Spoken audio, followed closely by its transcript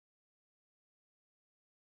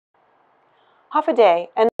Hafa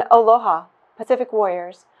and aloha, Pacific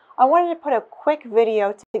Warriors. I wanted to put a quick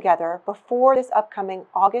video together before this upcoming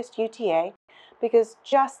August UTA because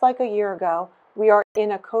just like a year ago, we are in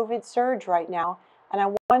a COVID surge right now, and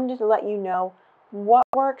I wanted to let you know what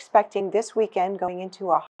we're expecting this weekend going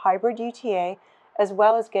into a hybrid UTA, as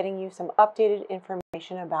well as getting you some updated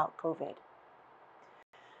information about COVID.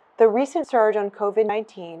 The recent surge on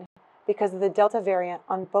COVID-19 because of the Delta variant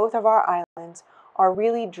on both of our islands are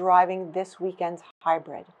really driving this weekend's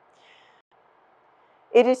hybrid.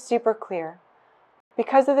 It is super clear.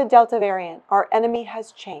 Because of the Delta variant, our enemy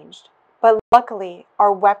has changed, but luckily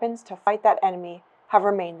our weapons to fight that enemy have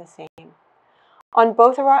remained the same. On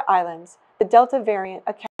both of our islands, the Delta variant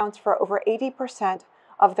accounts for over 80%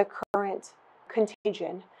 of the current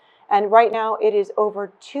contagion, and right now it is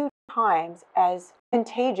over 2 times as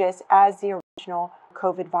contagious as the original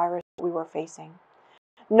COVID virus we were facing.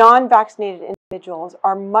 Non-vaccinated individuals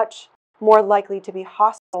are much more likely to be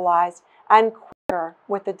hospitalized and quicker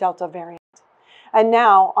with the Delta variant. And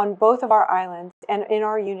now, on both of our islands and in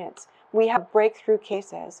our units, we have breakthrough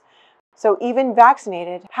cases. So even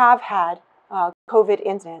vaccinated have had COVID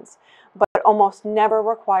incidents, but almost never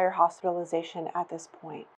require hospitalization at this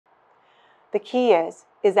point. The key is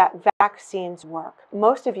that vaccines work.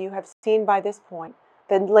 Most of you have seen by this point,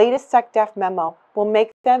 the latest SecDef memo will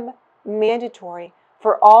make them mandatory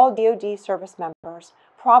for all DoD service members,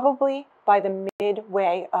 probably by the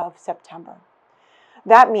midway of September.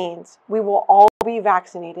 That means we will all be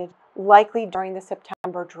vaccinated, likely during the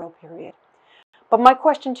September drill period. But my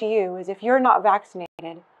question to you is, if you're not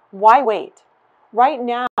vaccinated, why wait? Right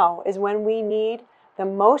now is when we need the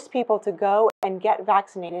most people to go and get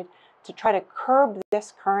vaccinated to try to curb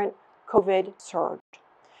this current COVID surge.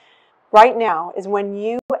 Right now is when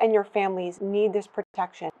you and your families need this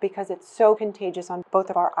protection because it's so contagious on both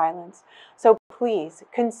of our islands. So please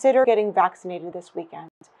consider getting vaccinated this weekend.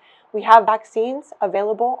 We have vaccines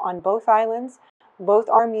available on both islands, both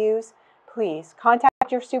RMUs. Please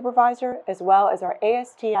contact your supervisor as well as our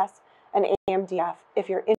ASTS and AMDF if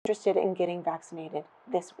you're interested in getting vaccinated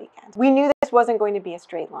this weekend. We knew this wasn't going to be a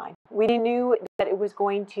straight line. We knew that it was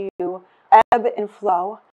going to ebb and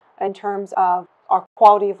flow in terms of our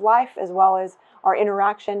quality of life, as well as our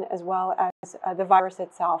interaction, as well as the virus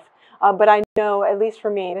itself. But I know, at least for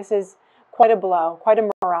me, this is quite a blow, quite a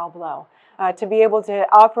morale blow. To be able to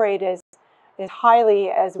operate as highly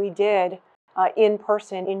as we did in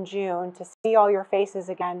person in June, to see all your faces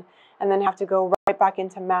again, and then have to go right back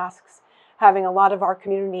into masks, having a lot of our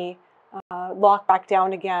community locked back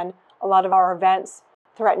down again, a lot of our events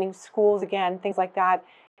threatening schools again, things like that.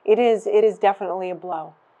 It is definitely a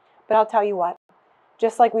blow. But I'll tell you what,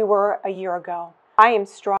 just like we were a year ago, I am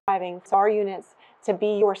striving for our units to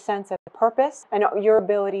be your sense of purpose and your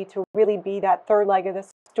ability to really be that third leg of the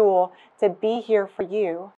stool, to be here for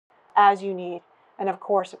you as you need. And of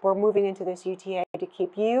course, we're moving into this UTA to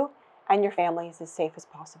keep you and your families as safe as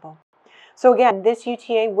possible. So again, this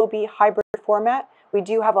UTA will be hybrid format. We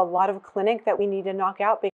do have a lot of clinic that we need to knock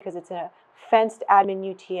out because it's a fenced admin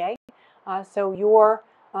UTA. So your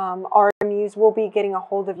RMUs will be getting a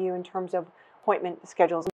hold of you in terms of appointment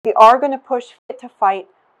schedules. We are going to push Fit to Fight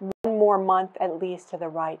 1 more month at least to the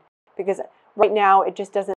right, because right now it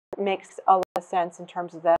just doesn't make a lot of sense in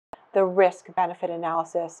terms of the risk-benefit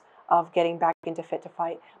analysis of getting back into Fit to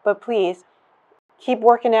Fight. But please, keep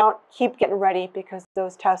working out, keep getting ready, because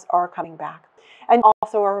those tests are coming back. And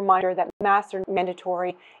also a reminder that masks are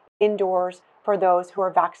mandatory indoors for those who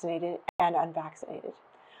are vaccinated and unvaccinated.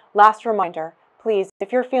 Last reminder, please,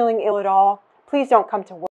 if you're feeling ill at all, please don't come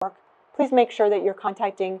to work. Please make sure that you're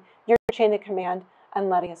contacting your chain of command and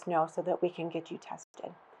letting us know so that we can get you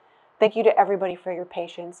tested. Thank you to everybody for your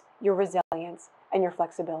patience, your resilience, and your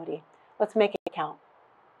flexibility. Let's make it count.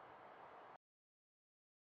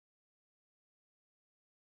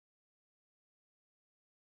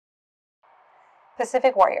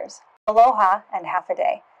 Pacific Warriors, aloha and half a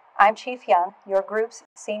day. I'm Chief Young, your group's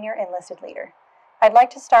senior enlisted leader. I'd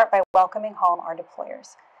like to start by welcoming home our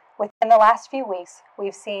deployers. Within the last few weeks,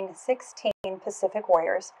 we've seen 16 Pacific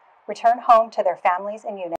Warriors return home to their families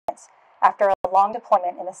and units after a long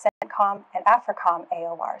deployment in the CENTCOM and AFRICOM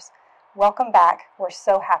AORs. Welcome back. We're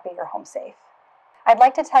so happy you're home safe. I'd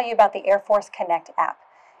like to tell you about the Air Force Connect app.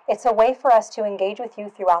 It's a way for us to engage with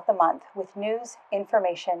you throughout the month with news,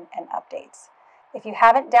 information, and updates. If you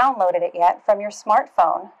haven't downloaded it yet from your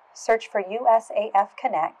smartphone, search for USAF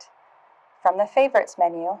Connect. From the Favorites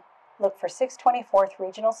menu, look for 624th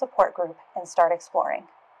Regional Support Group and start exploring.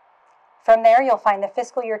 From there, you'll find the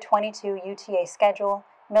fiscal year 22 UTA schedule,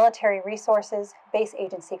 military resources, base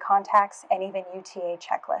agency contacts, and even UTA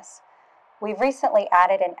checklists. We've recently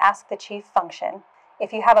added an Ask the Chief function.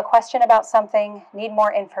 If you have a question about something, need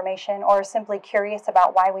more information, or are simply curious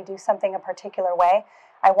about why we do something a particular way,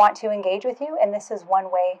 I want to engage with you, and this is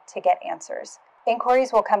one way to get answers.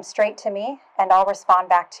 Inquiries will come straight to me, and I'll respond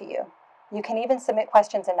back to you. You can even submit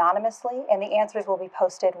questions anonymously, and the answers will be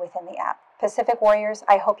posted within the app. Pacific Warriors,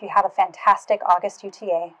 I hope you have a fantastic August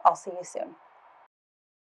UTA. I'll see you soon.